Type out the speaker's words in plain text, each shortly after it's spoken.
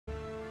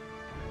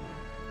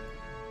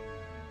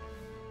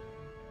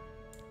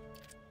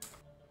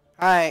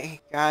Hi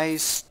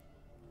guys,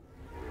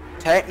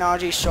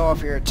 technology show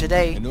off here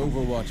today. An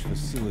Overwatch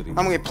facility. I'm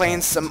gonna be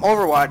playing some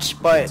Overwatch,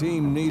 but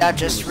not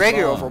just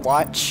regular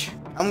Overwatch.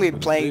 I'm gonna be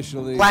playing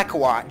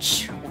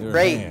blackwatch,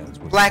 great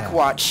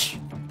blackwatch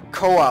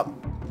co-op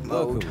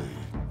mode.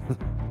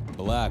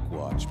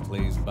 Blackwatch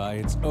plays by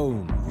its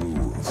own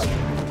rules.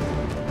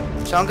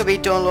 So I'm gonna be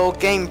doing a little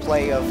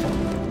gameplay of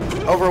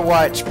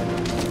Overwatch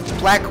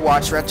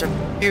blackwatch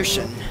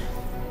retribution.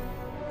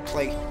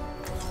 Play.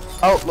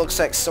 Oh, looks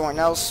like someone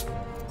else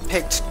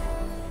picked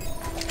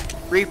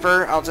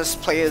Reaper. I'll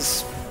just play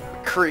as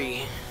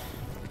Cree.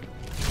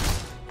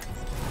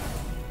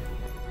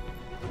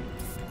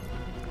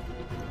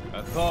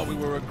 I thought we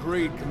were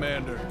agreed,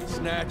 Commander.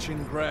 Snatch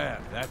and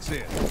grab, that's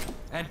it.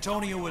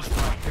 Antonio was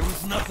right. There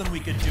was nothing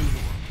we could do to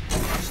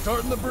him.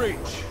 Starting the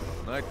breach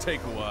might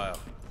take a while.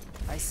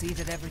 I see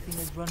that everything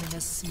is running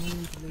as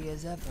smoothly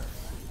as ever.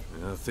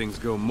 Things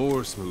go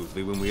more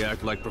smoothly when we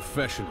act like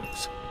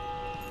professionals.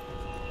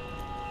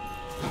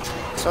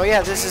 So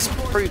yeah, this is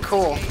pretty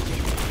cool.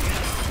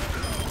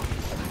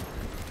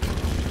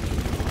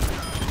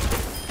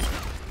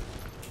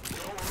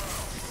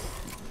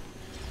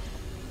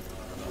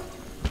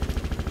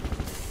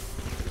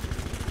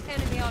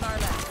 Enemy on our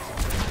left.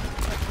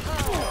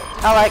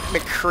 I like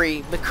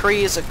McCree.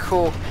 McCree is a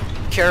cool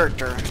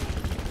character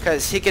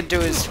because he can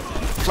do his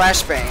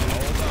flashbang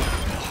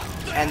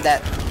and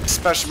that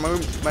special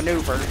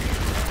maneuver.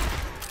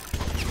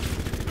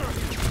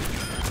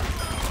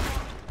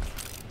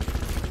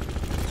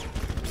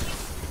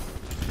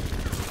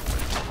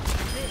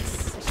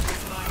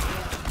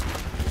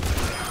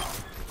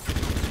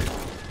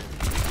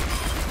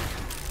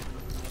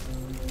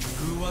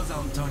 Who was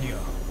Antonio?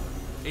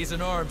 He's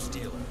an arms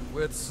dealer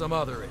with some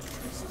other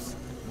interests.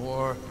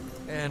 More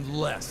and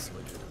less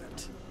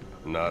legitimate.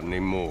 Not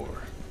anymore.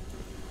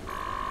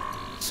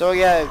 So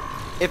yeah,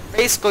 it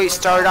basically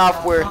started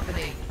off where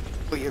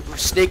we're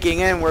sneaking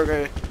in. We're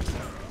gonna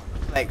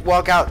like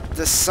walk out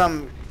to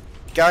some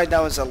guy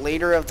that was a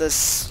leader of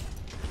this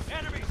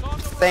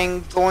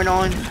thing going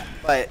on,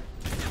 but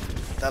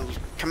the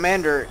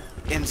commander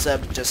ends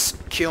up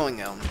just killing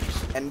him,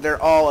 and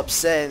they're all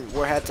upset.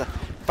 We had to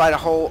fight a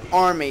whole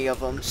army of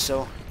them.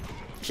 So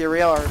here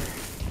we are.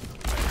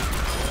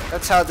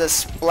 That's how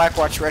this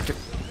blackwatch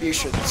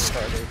retribution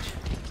started.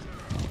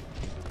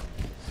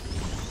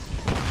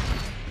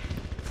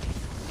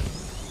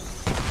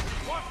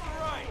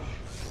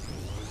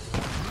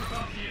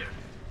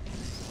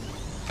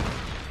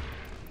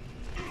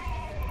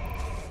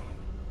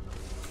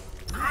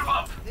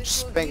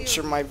 Just make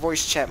sure my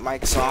voice chat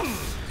mic's off.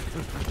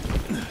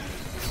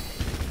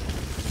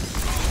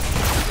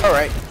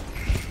 Alright.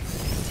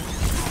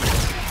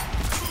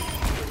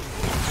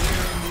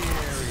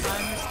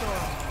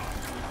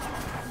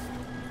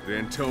 Did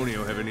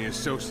Antonio have any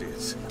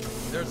associates?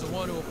 There's the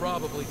one who will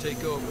probably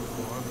take over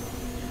for him.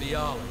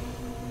 Bialy.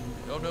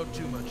 Don't know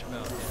too much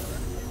about him.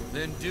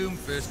 Then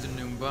Doomfist and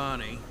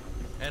Numbani.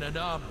 And an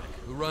Omnic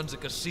who runs a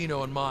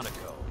casino in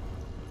Monaco.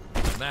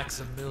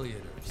 Maximilian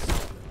or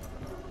something.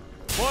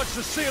 Watch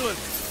the ceiling!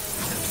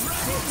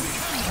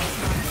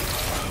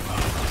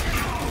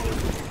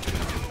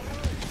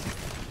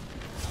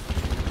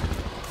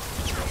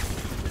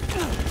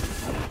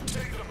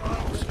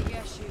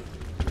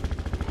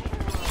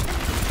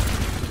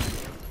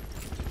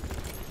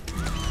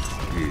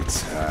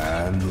 It's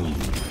Hanu.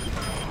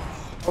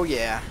 Oh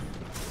yeah.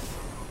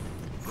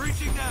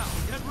 Breaching now.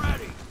 Get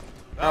ready.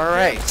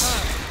 Alright.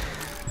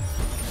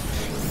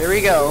 Here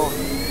we go.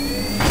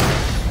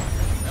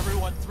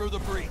 Everyone through the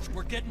breach.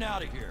 We're getting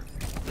out of here.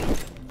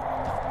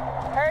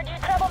 Heard you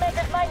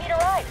troublemakers might need a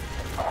ride.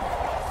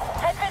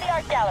 Head for the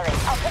art gallery.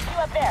 I'll pick you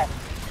up there.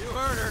 You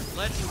heard her.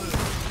 Let's move.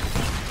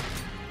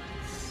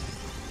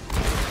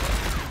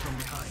 From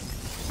behind.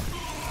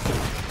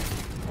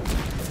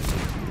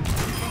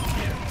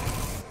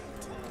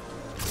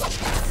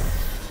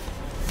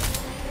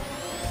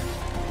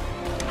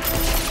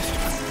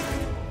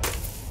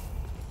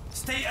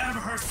 Stay out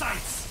of her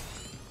sights.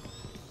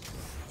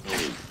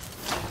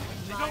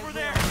 She's over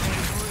there.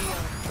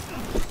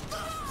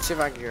 See if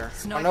I can hear. Oh,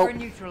 Sniper nope.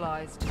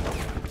 neutralized.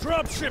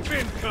 Dropship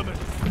incoming!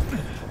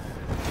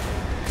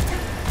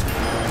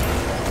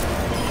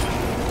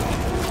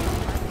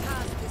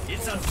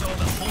 It's as though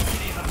the whole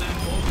city has been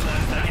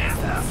mobilized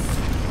against us.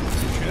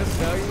 Just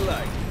how you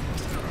like.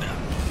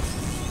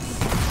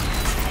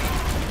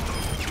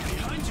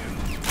 Behind you.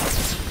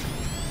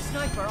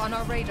 Sniper on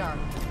our radar.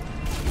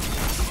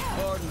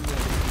 Pardon me.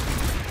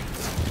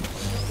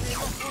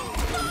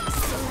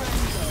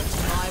 Surrender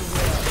to my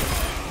will.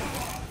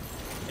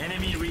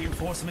 Enemy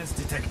reinforcements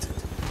detected.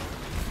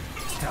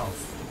 Stealth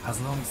has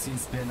long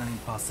since been an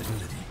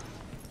impossibility.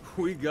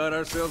 We got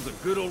ourselves a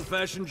good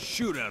old-fashioned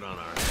shootout on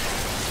our hands.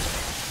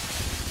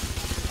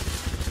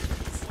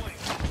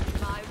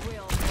 My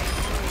will.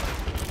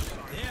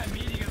 They are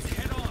meeting us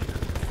head on.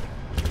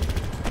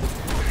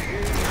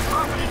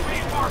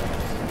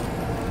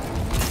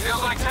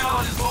 Feels like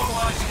Talon is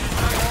mobilizing an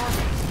entire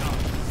army.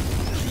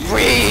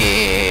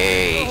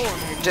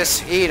 Whee!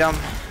 Just eat them.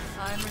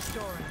 I'm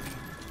restoring.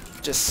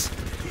 just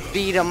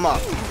beat them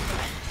up.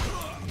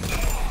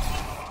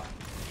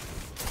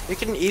 You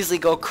can easily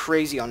go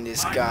crazy on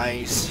these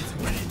guys.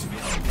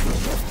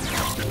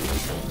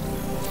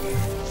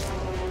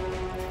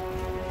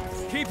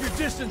 Keep your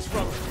distance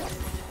from her.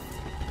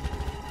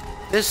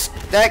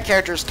 That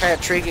character is kind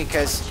of tricky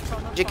because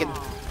you can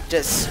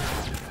just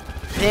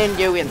pin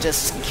you and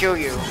just kill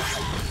you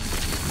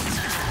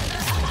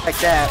like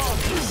that.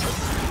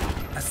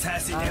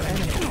 Assassin Our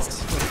enemies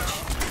switch.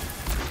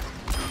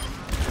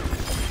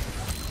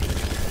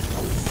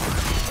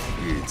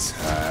 It's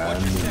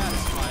time.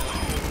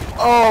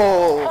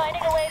 Oh,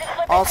 Finding a way to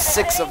slip all into the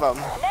 6 city? of them.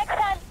 Next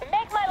time,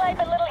 make my life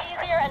a little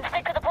easier and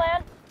stick to the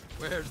plan.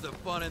 Where's the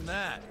fun in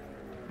that?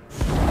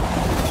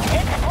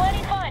 It's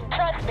plenty fun,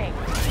 trust me.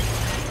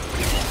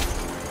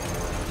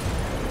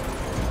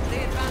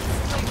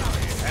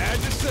 Had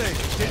to say,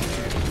 didn't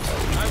you?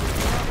 I was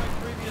on my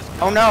previous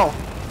Oh no.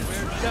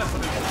 We're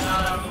definitely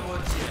not out of the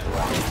woods yet.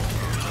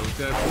 Note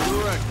that for the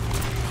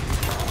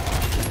record.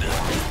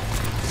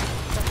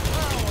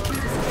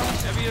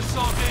 Heavy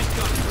assault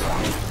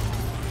incoming.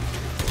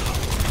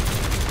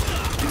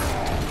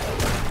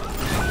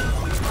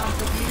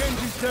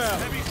 Genji's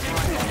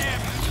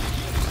down.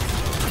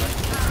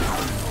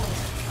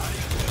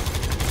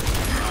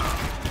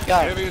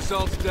 Got it. Heavy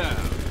assault's down.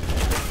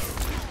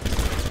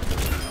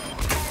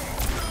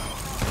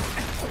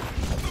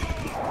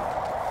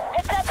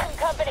 Picked up some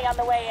company on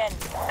the way in.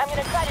 I'm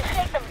gonna try to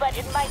shake them, but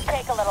it might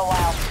take a little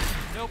while.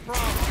 No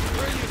problem.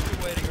 We're used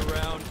to waiting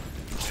around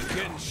You're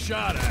getting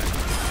shot at.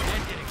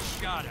 and getting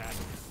shot at.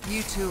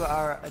 You two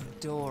are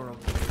adorable.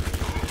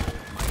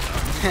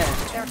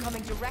 They're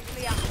coming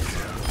directly at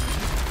us.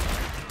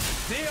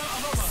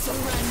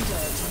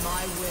 Surrender to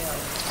my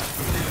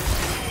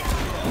will.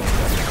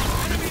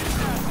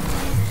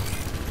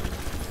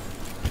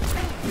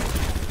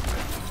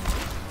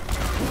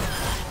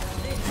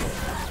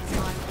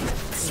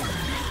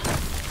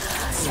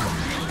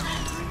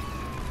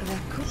 There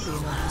could be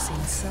an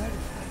unforeseen side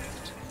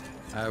effect.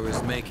 I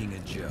was making a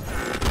joke.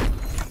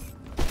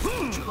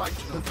 Would you like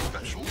to know the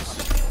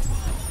specials?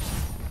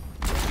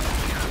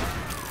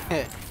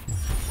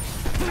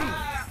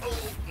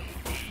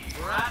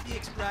 We're at the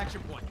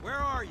extraction point. Where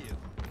are you?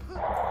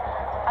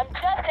 I'm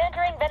just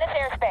entering Venice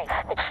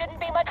airspace. It shouldn't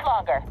be much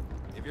longer.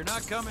 If you're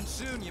not coming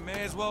soon, you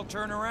may as well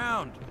turn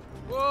around.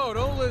 Whoa,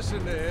 don't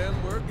listen to him.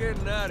 We're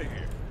getting out of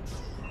here.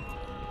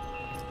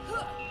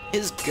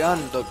 His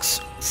gun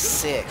looks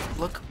sick.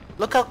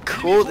 Look how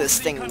cool this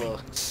thing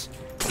looks.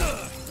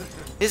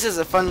 This is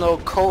a fun little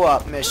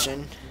co-op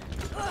mission.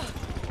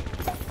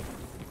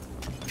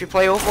 If you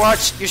play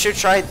Overwatch, you should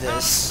try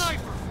this.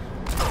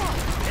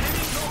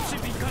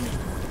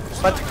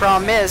 But the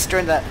problem is,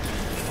 during the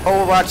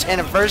Overwatch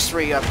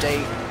anniversary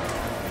update,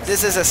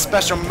 this is a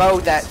special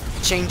mode that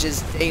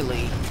changes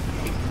daily.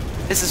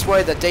 This is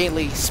where the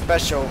daily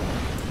special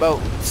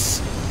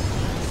modes.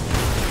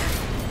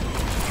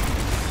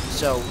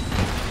 So,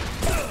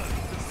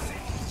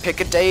 pick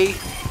a day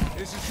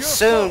This is your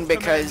soon fault,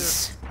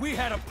 because Commander. We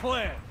had a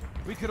plan.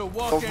 We could have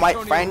walked we might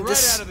Antonio find right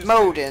this out of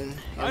mode city. in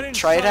I and didn't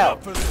try it sign out.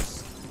 up for this.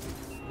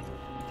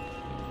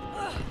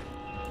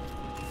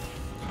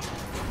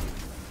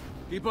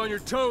 Keep on your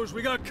toes.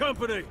 We got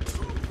company.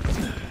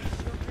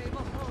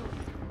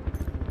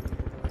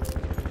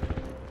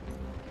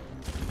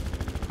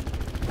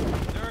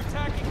 They're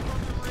attacking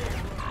from the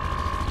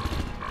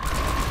rear.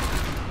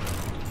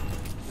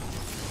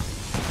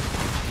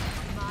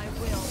 My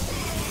will.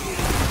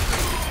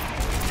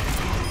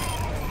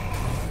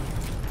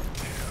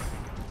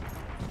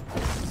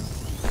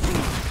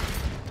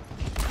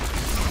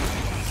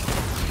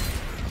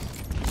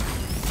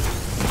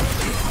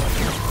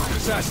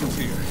 Assassins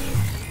here.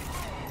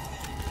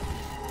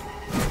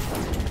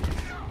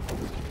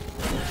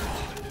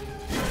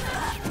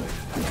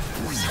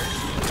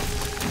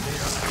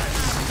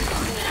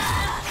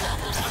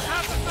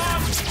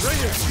 Right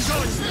here. He's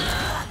on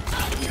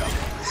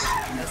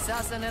you.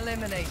 Assassin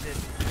eliminated.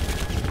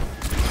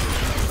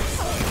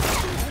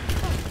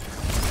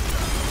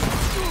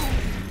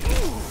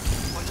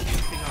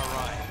 Anything all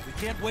right. We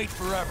can't wait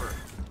forever.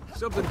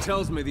 Something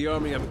tells me the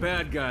army of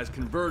bad guys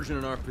converging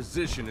on our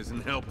position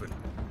isn't helping.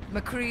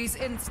 McCree's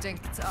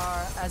instincts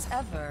are, as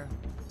ever,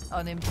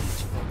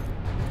 unimpeachable.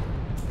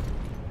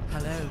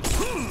 Hello.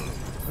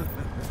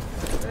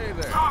 Hey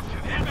there. Option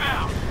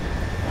inbound!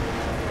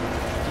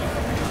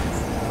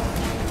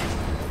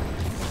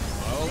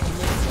 My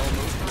ultimate's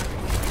almost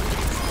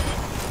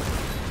ready.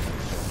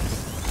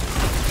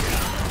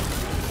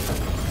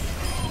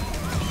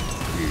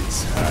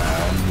 It's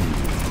time.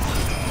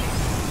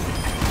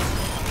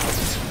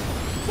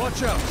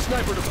 Watch out!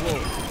 Sniper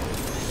deployed.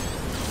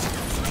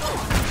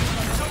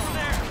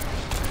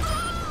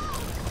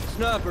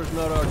 Sniper's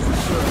not our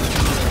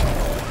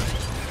concern.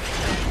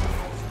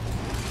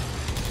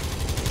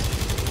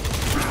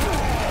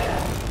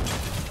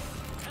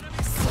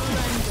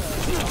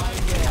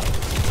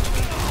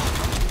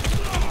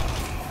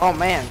 Oh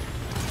man.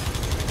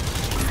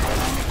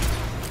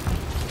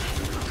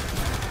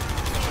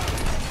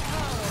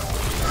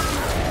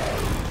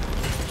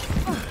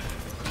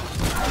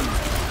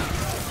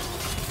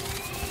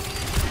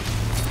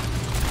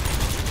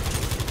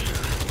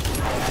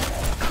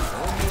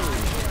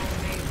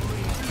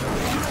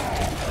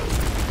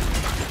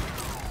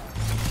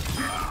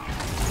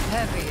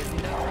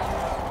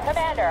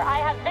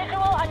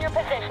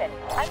 position.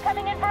 I'm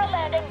coming in for a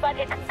landing, but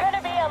it's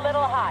gonna be a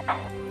little hot.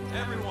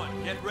 Everyone,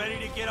 get ready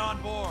to get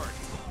on board.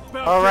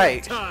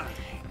 Alright.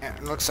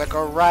 It looks like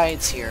our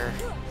ride's here.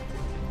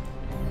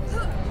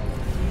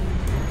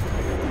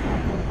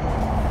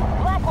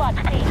 Blackwatch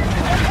team,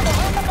 get to the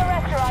roof of the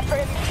restaurant for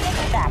immediate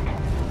evac.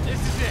 This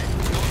is it.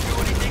 Don't do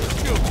anything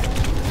stupid.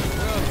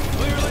 Well,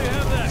 clearly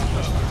have that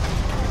covered.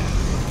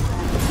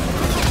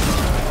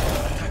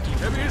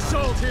 Heavy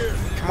assault here.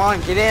 Come on,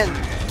 get in.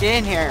 Get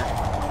in here.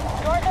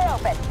 Doors are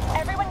open.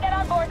 Everyone get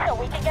on board so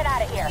we can get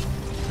out of here.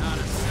 Not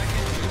a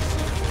second too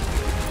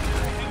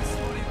soon.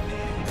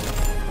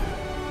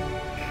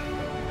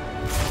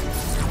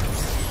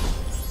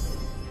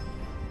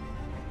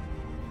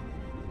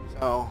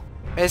 So,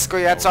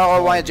 basically that's all I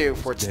want to do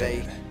for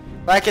today.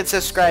 Like and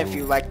subscribe if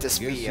you like this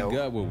Guess he got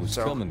video. what was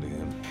So, coming to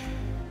him.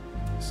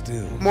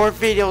 Still, more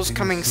videos didn't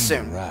coming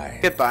seem soon. right.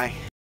 Goodbye.